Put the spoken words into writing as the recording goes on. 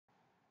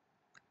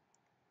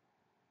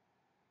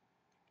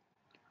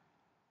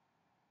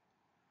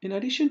In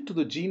addition to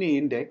the Gini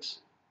index,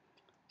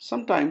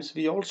 sometimes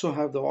we also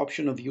have the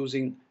option of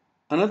using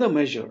another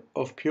measure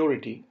of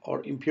purity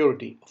or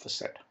impurity of a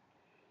set.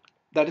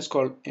 That is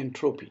called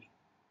entropy.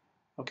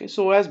 Okay,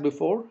 so as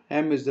before,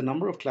 M is the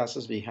number of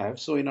classes we have.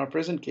 So in our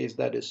present case,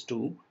 that is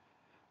 2.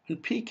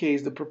 And pk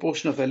is the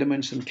proportion of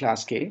elements in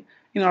class K.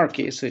 In our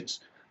case, it's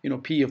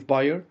P of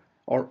buyer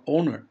or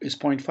owner is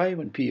 0.5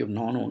 and P of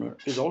non-owner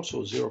is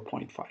also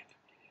 0.5.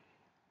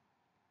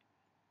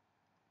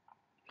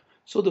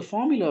 So the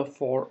formula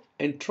for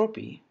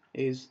entropy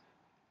is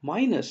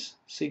minus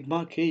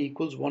sigma k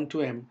equals 1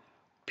 to m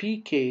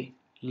pk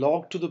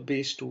log to the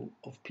base 2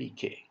 of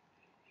pk.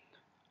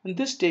 And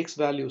this takes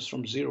values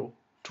from 0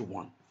 to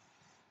 1.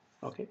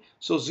 Okay,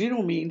 so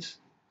 0 means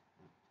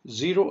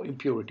 0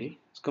 impurity,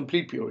 it's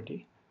complete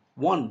purity.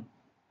 1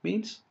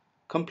 means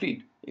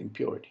complete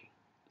impurity.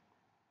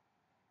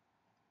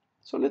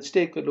 So let's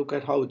take a look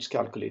at how it's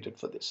calculated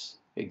for this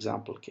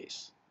example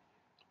case.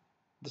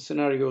 The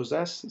scenario is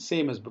as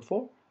same as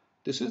before.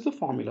 This is the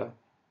formula.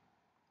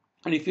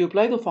 And if you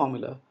apply the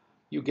formula,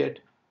 you get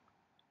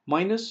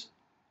minus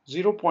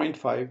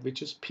 0.5,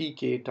 which is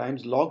pk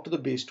times log to the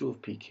base 2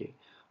 of pk.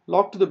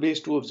 Log to the base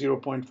 2 of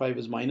 0.5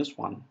 is minus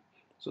 1.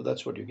 So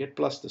that's what you get,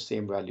 plus the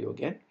same value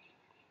again.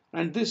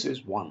 And this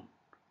is 1.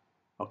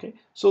 Okay,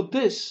 so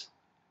this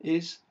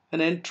is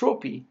an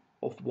entropy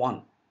of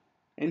 1.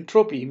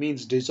 Entropy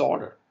means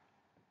disorder,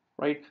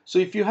 right? So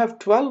if you have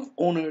 12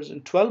 owners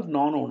and 12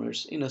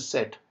 non-owners in a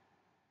set,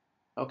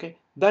 okay,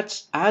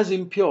 that's as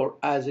impure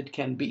as it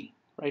can be,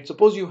 right?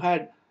 Suppose you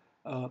had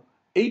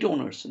 8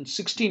 owners and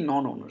 16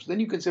 non-owners, then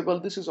you can say, well,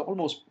 this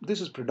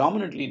is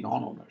predominantly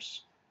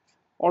non-owners,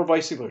 or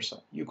vice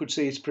versa. You could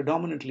say it's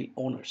predominantly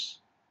owners,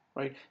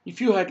 right? If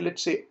you had,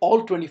 let's say,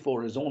 all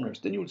 24 as owners,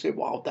 then you would say,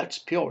 wow, that's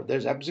pure.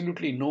 There's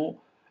absolutely no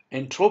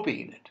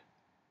entropy in it.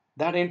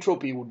 That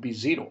entropy would be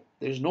 0.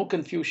 There's no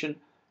confusion.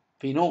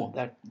 We know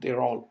that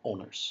they're all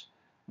owners.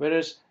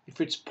 Whereas if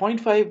it's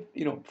 0.5,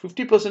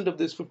 50% of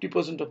this,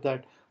 50% of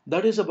that,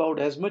 that is about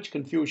as much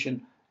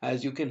confusion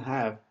as you can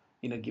have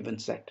in a given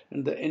set.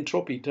 And the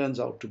entropy turns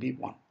out to be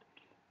 1.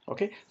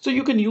 Okay, so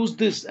you can use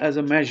this as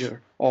a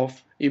measure of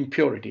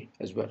impurity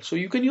as well. So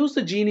you can use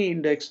the Gini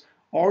index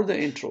or the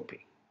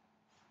entropy.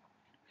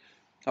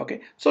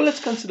 Okay, so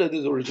let's consider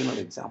this original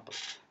example.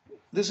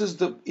 This is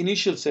the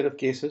initial set of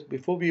cases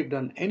before we've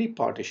done any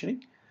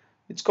partitioning.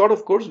 It's got,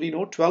 of course, we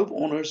know 12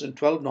 owners and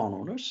 12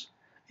 non-owners.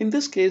 In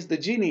this case, the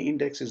Gini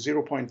index is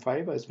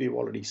 0.5, as we've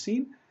already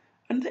seen,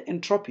 and the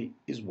entropy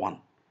is 1.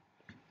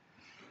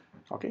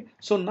 Okay,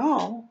 so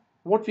now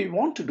what we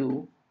want to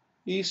do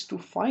is to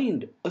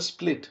find a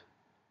split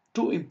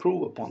to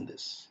improve upon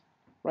this,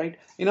 right?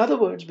 In other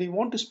words, we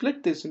want to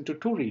split this into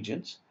 2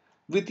 regions,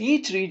 with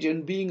each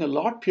region being a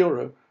lot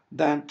purer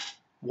than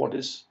what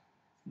is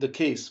the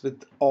case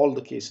with all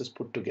the cases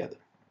put together.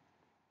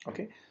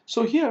 Okay,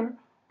 so here,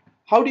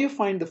 how do you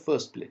find the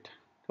first split?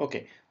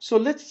 Okay, so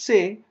let's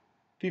say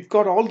we've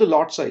got all the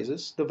lot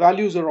sizes. The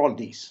values are all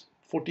these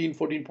 14,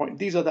 14 point.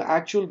 These are the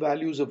actual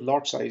values of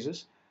lot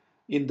sizes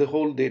in the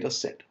whole data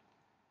set.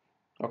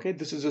 Okay,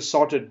 this is a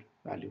sorted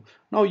value.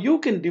 Now you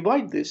can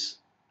divide this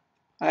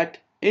at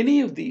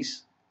any of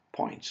these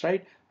points,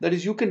 right? That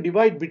is, you can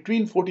divide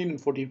between 14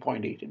 and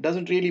 14.8. It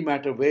doesn't really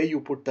matter where you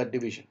put that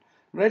division.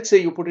 Let's say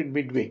you put it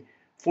midway,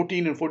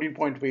 14 and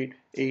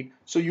 14.8.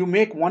 So you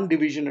make one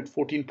division at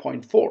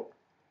 14.4.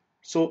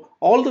 So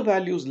all the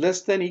values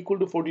less than equal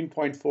to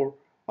 14.4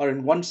 are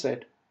in one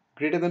set,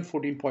 greater than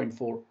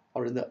 14.4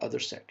 are in the other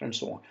set, and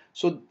so on.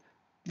 So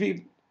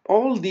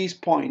all these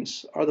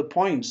points are the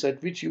points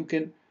at which you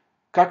can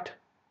cut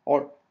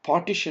or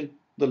partition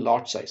the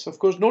lot size. Of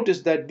course,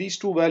 notice that these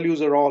two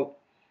values are all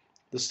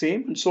the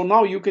same. And so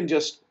now you can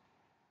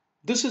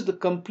this is the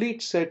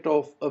complete set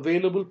of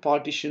available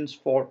partitions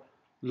for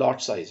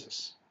lot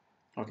sizes.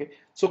 Okay,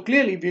 so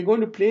clearly we're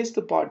going to place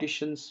the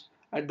partitions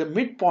at the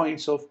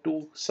midpoints of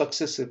 2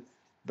 successive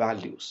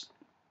values.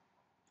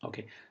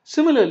 Okay,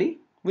 similarly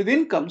with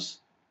incomes,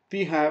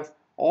 we have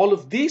all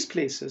of these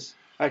places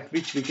at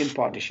which we can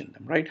partition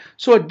them, right?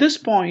 So at this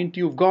point,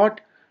 you've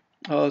got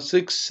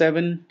 6,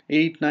 7,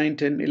 8, 9,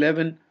 10,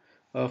 11,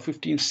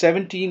 15,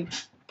 17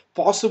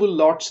 possible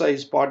lot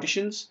size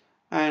partitions,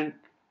 and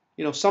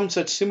some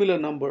such similar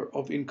number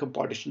of income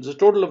partitions, a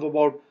total of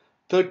about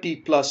 30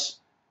 plus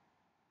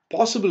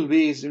possible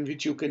ways in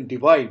which you can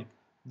divide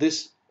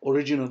this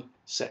original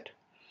set.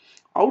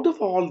 Out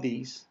of all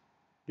these,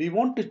 we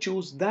want to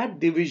choose that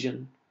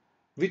division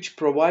which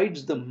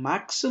provides the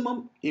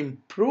maximum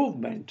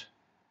improvement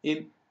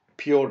in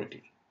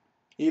purity,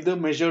 either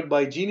measured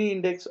by Gini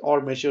index or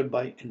measured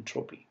by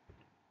entropy.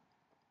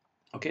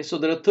 Okay, so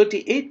there are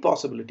 38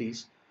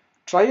 possibilities.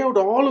 Try out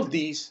all of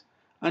these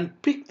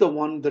and pick the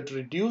one that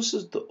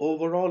reduces the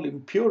overall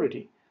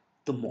impurity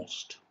the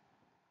most.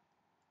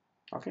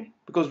 Okay,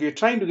 because we are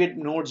trying to get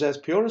nodes as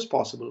pure as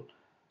possible.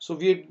 So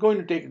we are going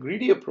to take a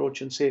greedy approach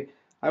and say,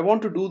 I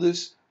want to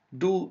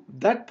do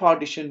that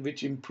partition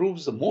which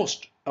improves the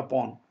most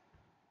upon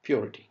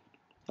purity.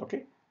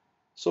 Okay,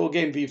 so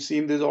again, we've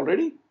seen this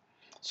already.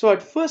 So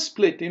at first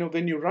split,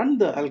 when you run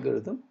the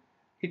algorithm,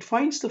 it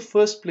finds the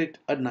first split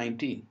at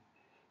 19.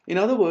 In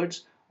other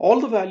words, all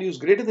the values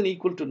greater than or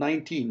equal to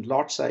 19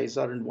 lot size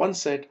are in one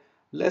set,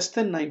 less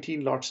than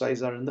 19 lot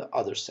size are in the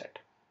other set.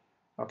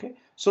 Okay,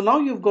 so now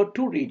you've got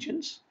two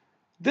regions.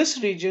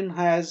 This region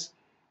has,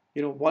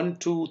 1,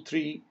 2,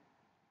 3,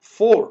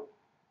 4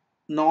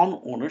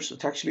 non-owners.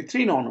 It's actually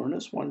 3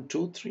 non-owners. 1,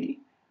 2, 3,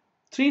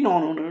 3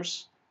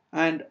 non-owners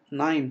and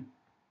 9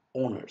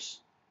 owners.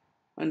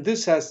 And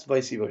this has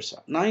vice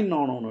versa, 9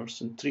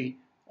 non-owners and 3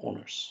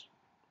 owners.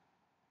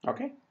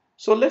 Okay,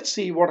 so let's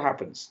see what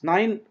happens.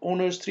 9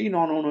 owners, 3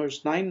 non-owners,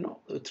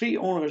 3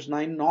 owners,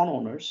 9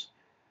 non-owners.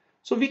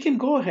 So we can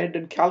go ahead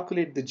and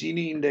calculate the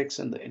Gini index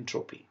and the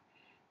entropy.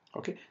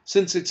 Okay,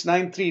 since it's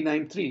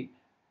 9393,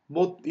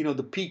 both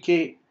the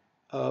pk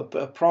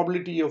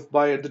probability of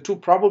the two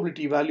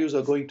probability values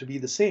are going to be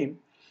the same.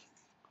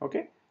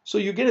 Okay, so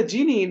you get a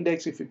Gini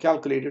index if you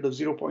calculate it of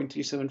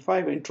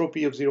 0.375,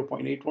 entropy of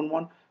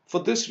 0.811 for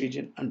this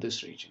region and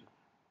this region.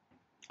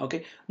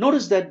 Okay,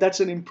 notice that that's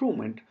an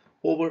improvement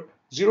over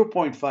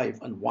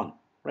 0.5 and 1.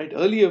 Right,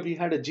 earlier we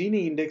had a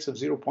Gini index of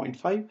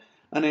 0.5,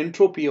 an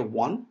entropy of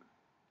 1.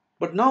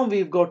 But now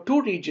we've got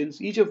two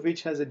regions, each of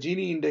which has a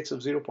Gini index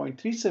of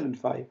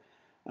 0.375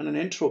 and an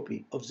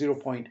entropy of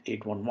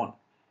 0.811.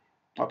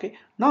 Okay,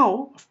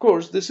 now, of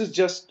course, this is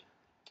just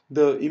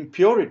the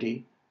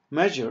impurity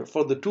measure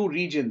for the two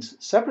regions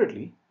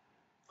separately.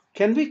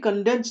 Can we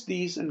condense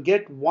these and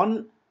get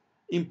one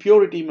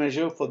impurity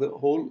measure for the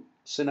whole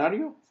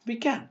scenario? We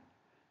can,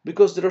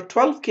 because there are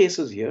 12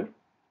 cases here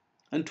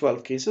and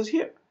 12 cases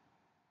here.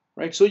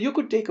 Right, so you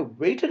could take a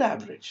weighted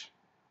average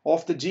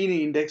of the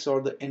Gini index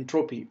or the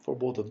entropy for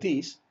both of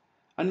these,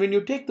 and when you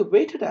take the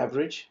weighted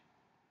average,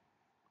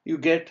 you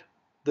get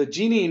the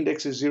Gini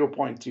index is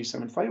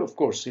 0.375. Of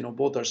course,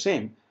 both are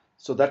same,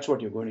 so that's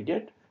what you're going to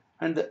get.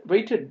 And the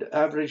weighted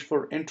average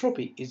for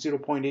entropy is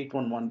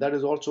 0.811. That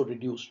is also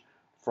reduced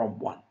from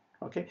 1.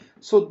 Okay,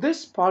 so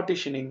this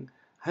partitioning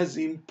has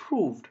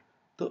improved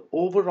the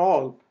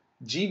overall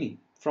Gini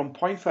from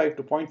 0.5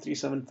 to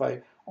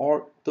 0.375,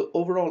 or the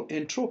overall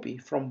entropy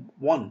from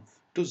 1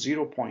 to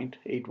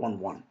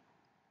 0.811.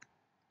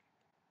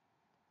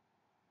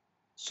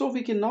 So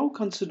we can now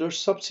consider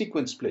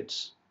subsequent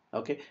splits.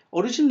 Okay,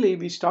 originally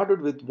we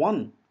started with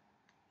one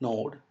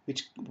node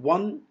which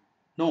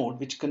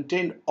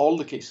contained all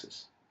the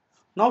cases.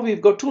 Now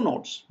we've got two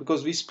nodes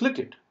because we split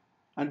it,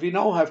 and we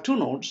now have two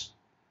nodes,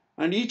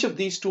 and each of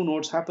these two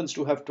nodes happens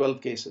to have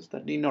 12 cases.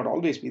 That need not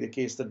always be the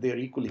case that they are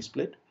equally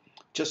split.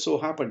 Just so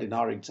happened in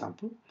our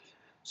example.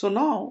 So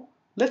now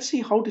let's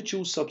see how to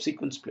choose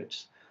subsequent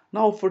splits.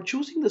 Now for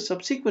choosing the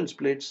subsequent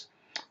splits,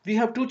 we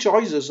have two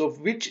choices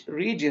of which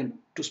region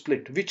to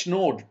split, which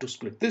node to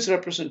split. This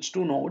represents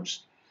two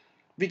nodes.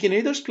 We can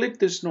either split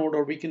this node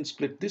or we can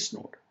split this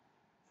node.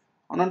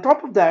 And on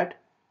top of that,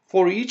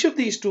 for each of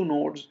these two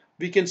nodes,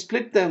 we can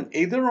split them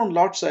either on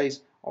lot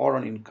size or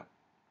on income.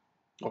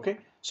 Okay,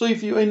 so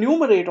if you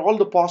enumerate all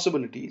the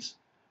possibilities,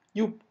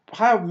 you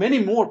have many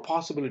more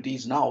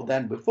possibilities now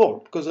than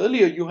before, because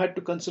earlier you had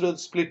to consider the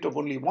split of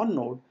only one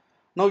node.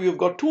 Now you've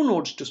got two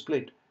nodes to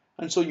split,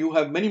 and so you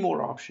have many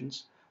more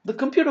options. The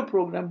computer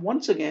program,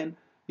 once again,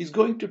 is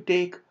going to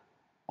take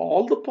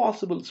all the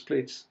possible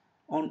splits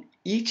on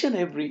each and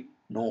every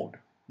node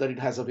that it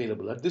has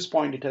available. At this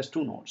point, it has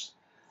two nodes.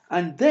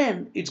 And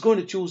then it's going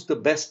to choose the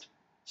best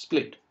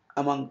split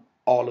among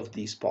all of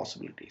these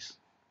possibilities.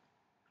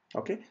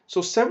 Okay,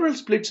 so several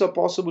splits are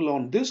possible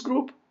on this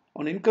group,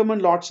 on income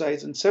and lot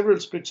size, and several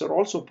splits are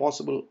also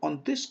possible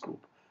on this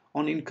group,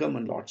 on income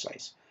and lot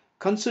size.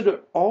 Consider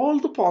all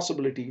the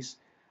possibilities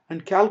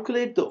and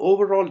calculate the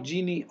overall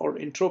Gini or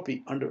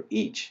entropy under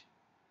each,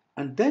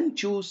 and then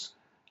choose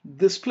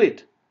the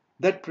split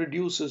that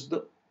produces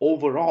the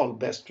overall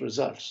best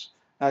results,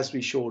 as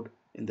we showed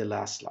in the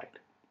last slide.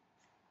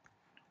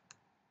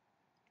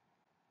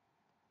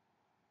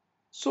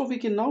 So we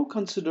can now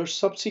consider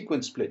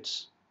subsequent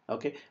splits.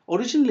 Okay,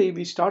 originally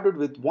we started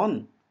with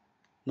one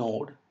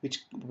node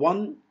which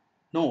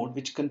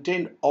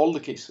contained all the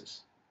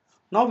cases.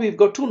 Now we've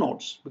got two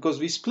nodes because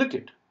we split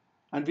it,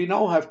 and we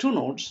now have two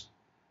nodes,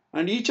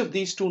 and each of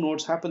these two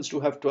nodes happens to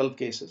have 12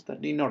 cases.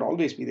 That need not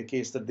always be the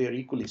case that they are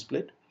equally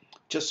split.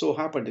 Just so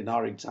happened in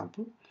our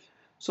example.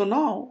 So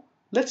now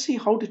let's see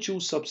how to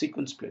choose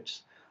subsequent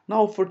splits.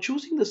 Now for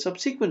choosing the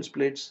subsequent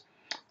splits,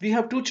 we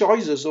have two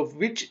choices of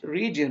which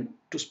region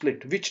to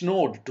split, which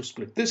node to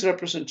split. This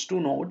represents two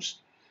nodes.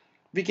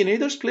 We can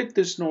either split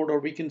this node or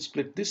we can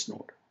split this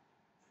node.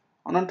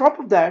 And on top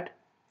of that,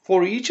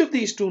 for each of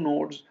these two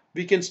nodes,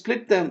 we can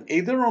split them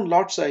either on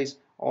lot size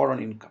or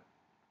on income.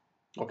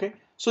 Okay,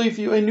 so if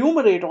you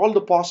enumerate all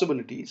the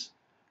possibilities,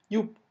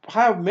 you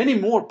have many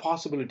more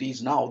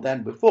possibilities now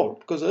than before,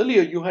 because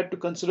earlier you had to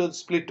consider the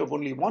split of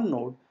only one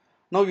node.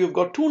 Now you've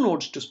got two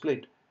nodes to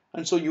split,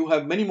 and so you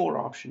have many more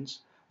options.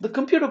 The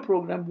computer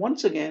program,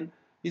 once again,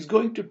 is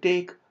going to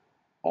take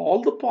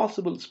all the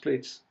possible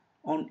splits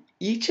on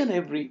each and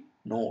every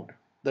node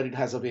that it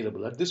has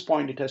available. At this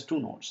point, it has two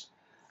nodes.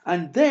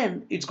 And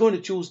then it's going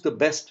to choose the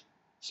best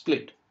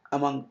split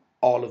among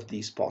all of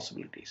these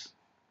possibilities.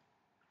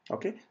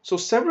 Okay, so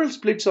several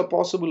splits are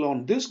possible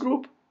on this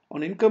group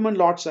on income and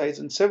lot size,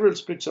 and several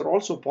splits are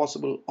also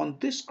possible on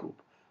this group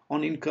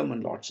on income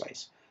and lot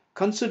size.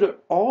 Consider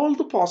all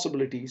the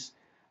possibilities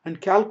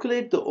and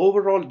calculate the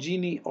overall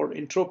Gini or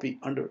entropy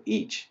under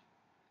each,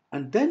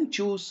 and then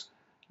choose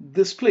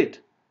the split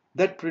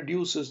that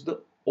produces the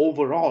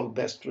overall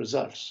best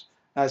results,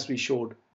 as we showed